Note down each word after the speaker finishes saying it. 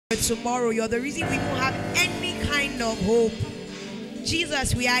tomorrow. You're the reason we don't have any kind of hope.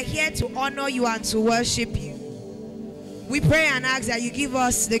 Jesus, we are here to honor you and to worship you. We pray and ask that you give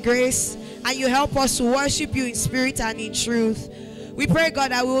us the grace and you help us to worship you in spirit and in truth. We pray,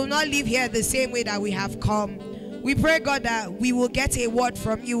 God, that we will not leave here the same way that we have come. We pray, God, that we will get a word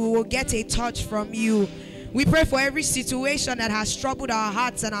from you. We will get a touch from you. We pray for every situation that has troubled our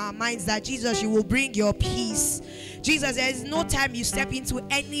hearts and our minds, that Jesus, you will bring your peace. Jesus, there is no time you step into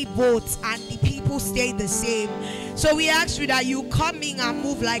any boat and the people stay the same. So we ask you that you come in and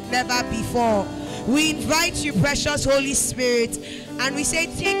move like never before. We invite you, precious Holy Spirit, and we say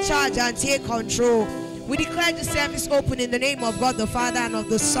take charge and take control. We declare the service open in the name of God the Father and of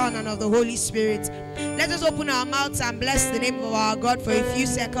the Son and of the Holy Spirit. Let us open our mouths and bless the name of our God for a few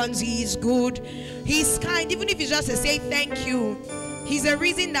seconds. He is good. He is kind. Even if it's just to say thank you. He's the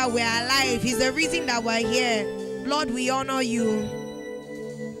reason that we're alive. He's the reason that we're here. Lord, we honor you.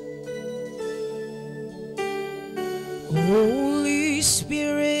 Holy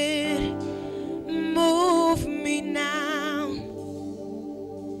Spirit, move me now.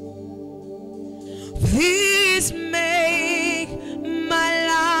 Please make my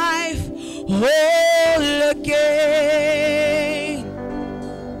life whole again.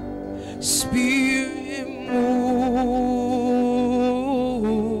 Spirit, move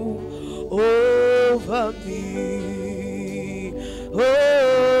over me.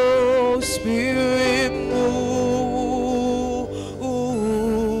 Oh, Spirit, move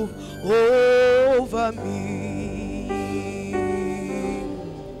over me.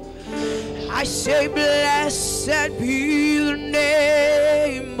 I say, blessed be the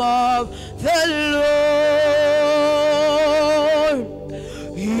name of the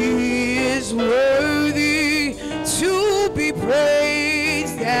Lord. He is worthy to be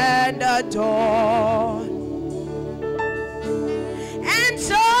praised and adored. And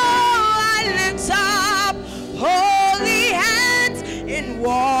so I lift up holy hands in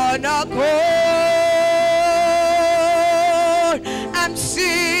one accord. I'm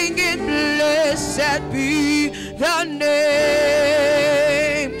singing, blessed be the name,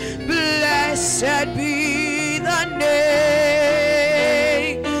 blessed be the name,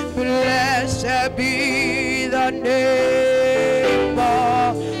 blessed be the name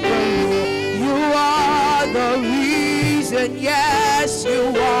of the Lord. You are the reason, yes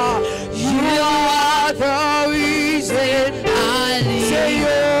you are. You are the reason I live. Say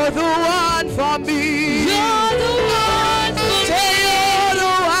you're the one for me. You're the one for me. Say you're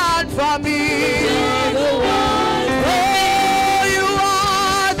the one for me. You're the one for me. Oh, you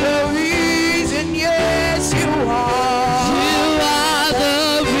are the reason, yes you are. You are the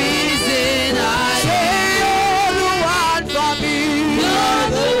reason I live. Say you're the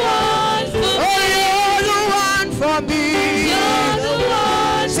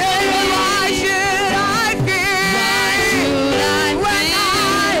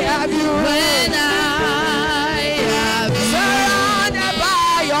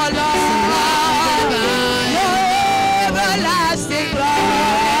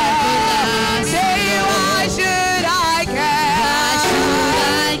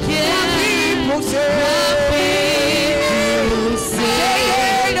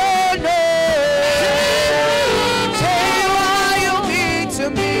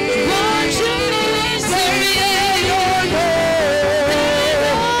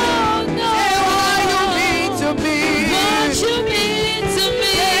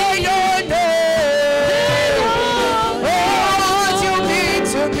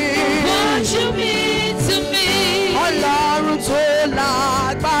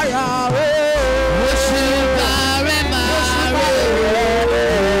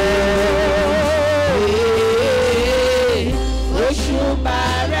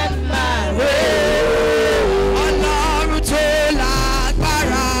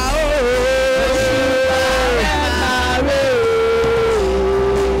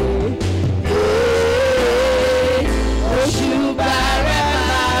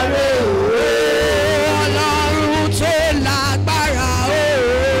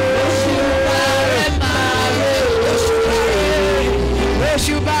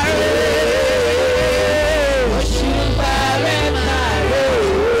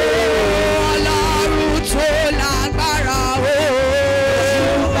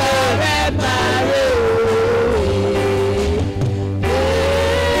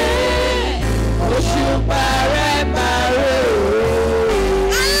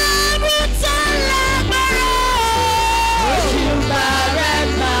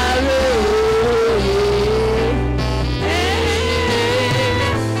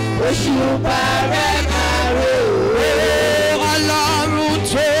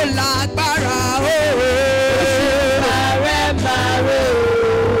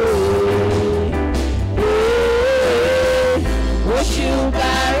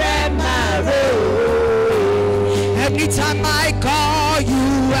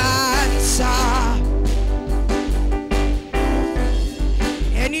answer.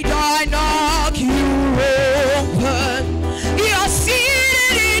 Any door I knock, you open. You're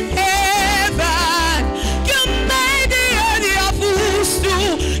seated in heaven. You made the earth your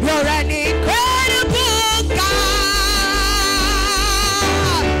footstool. You're an incredible God.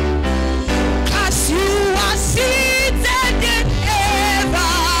 'Cause you are seated in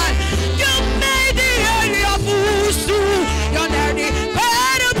heaven. You made the earth your footstool. You're an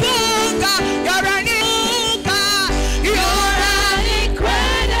incredible God. You're an incredible God. You're an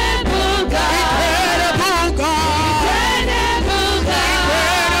incredible God. Incredible God. Incredible God.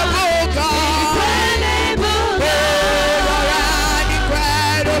 Incredible God.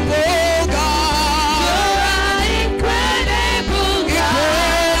 Incredible God. You're an incredible God. You're an incredible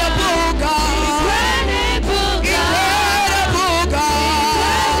God. Incredible God. Incredible God.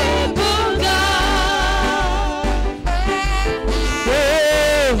 Incredible God.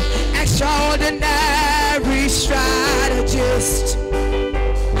 Oh, extraordinary strategist.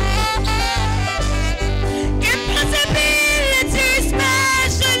 Impossibility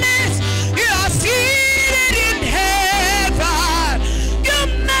specialist. You're seated in heaven. You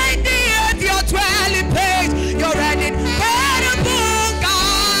made the earth your dwelling place. You're an incredible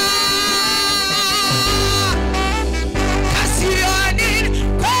God. 'Cause you're an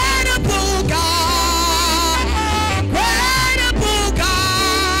incredible God. Incredible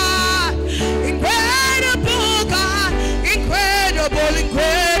God. Incredible God. Incredible,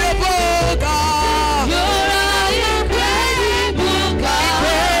 incredible God. You're an incredible God.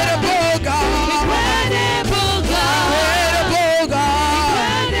 Incredible God. Incredible God. Incredible God.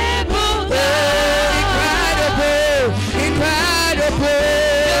 Incredible God. Incredible. Incredible.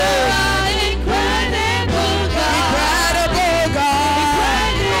 You're an incredible God. Incredible God.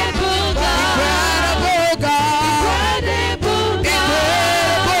 Incredible God. Incredible God. Incredible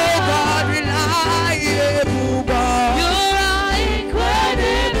God. Reliable God. You're an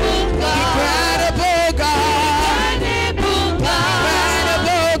incredible God. Incredible God. Incredible God.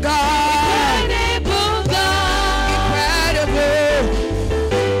 Incredible God. Incredible God. Incredible God.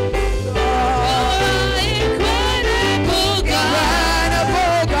 Incredible God. Incredible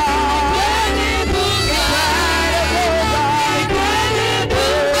God.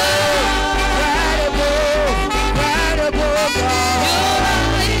 Incredible God. Incredible God. You're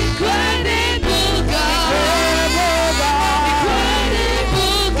an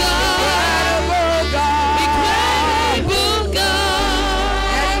incredible God. Incredible God. Incredible God.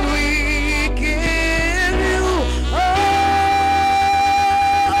 And we give you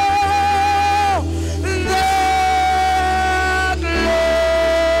all the glory.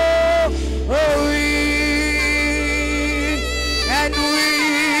 And we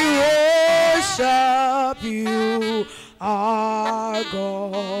worship you, our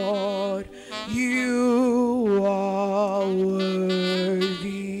God. You are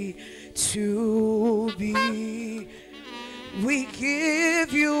worthy to be. We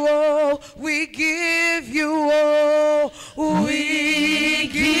give you all. We give you all. We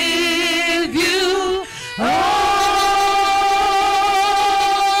give you all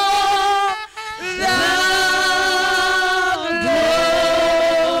the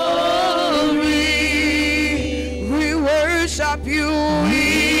glory. We worship you. We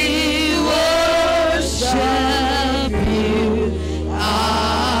worship you,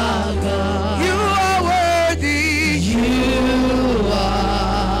 our God. You are worthy. You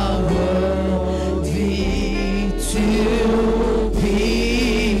are worthy to be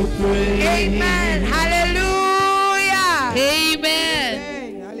praised. Amen. Hallelujah. Amen.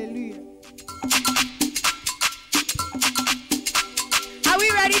 Hallelujah. Are we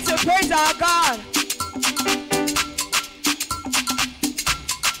ready to praise our God?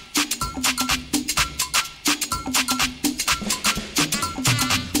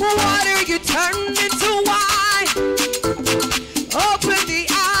 Water you turned into wine. Open the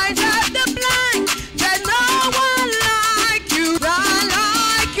eyes of the blind. There's no one like you, none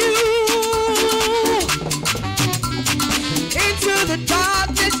like you. Into the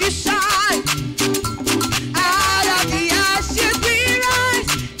darkness you shine. Out of the ashes we rise.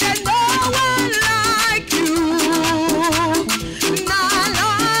 There's no one like you, none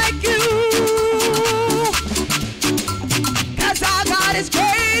like you. 'Cause our God is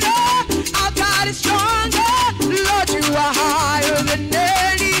greater, our God is stronger.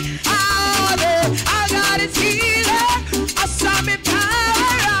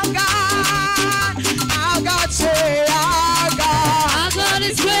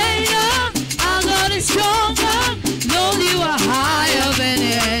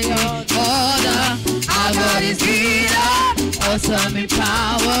 awesome in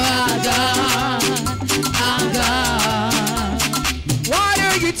power, our God, our God.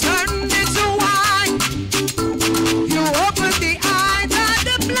 Water you turned into wine. You opened the eyes of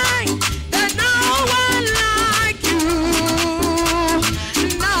the blind. There's no one like you,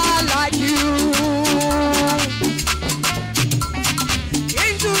 not like you.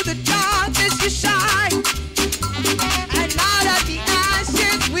 Into the darkness you shine, and out of the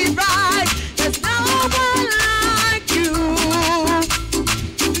ashes we rise. There's no one like you,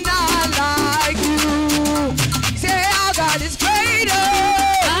 not like you. Say our God is greater.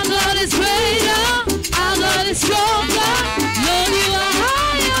 Our God is greater, our God is stronger. Lord, you are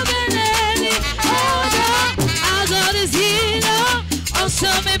higher than any other. Our God is healer,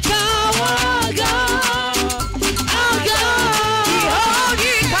 awesome in power, our God, our God. Behold,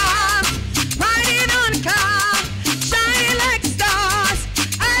 he comes, riding on a cloud, shining like stars,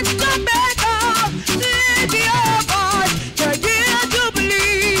 and trumpet call, lift your voice, the year of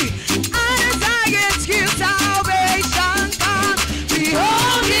Jubilee, and Zion's hill salvation comes.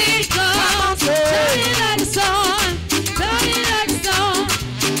 Behold, he comes, Shining like the sun, shining like the sun.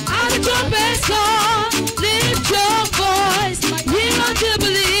 Out the trumpets call, lift your voice, year of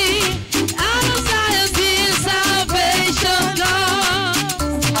Jubilee. Out of Zion's hill, salvation comes.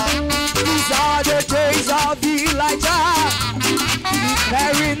 These are the days of Elijah,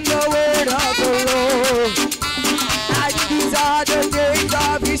 declaring the word of the Lord. And these are the days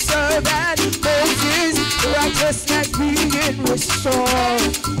of his servant Moses, righteousness being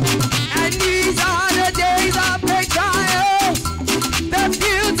restored. And these are the days of the trials, the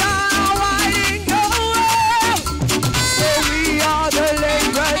fields are winding away. So we are the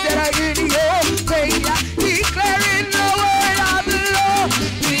laborers that are in your faith, declaring the word of the Lord.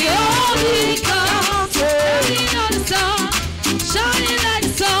 Behold, he comes, shining on the sun, shining like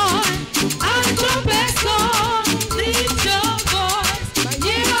the sun. Out the trumpets call, lift your voice,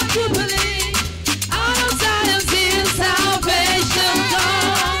 year of Jubilee. Out of Zion's hill, salvation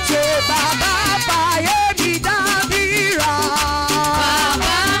comes. Say, Baba, Baye, Midabira.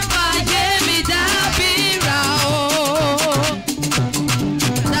 Baba, Baye, Midabira, oh.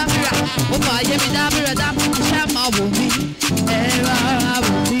 Midabira, oh, Baye, Midabira, Shama, Wumi.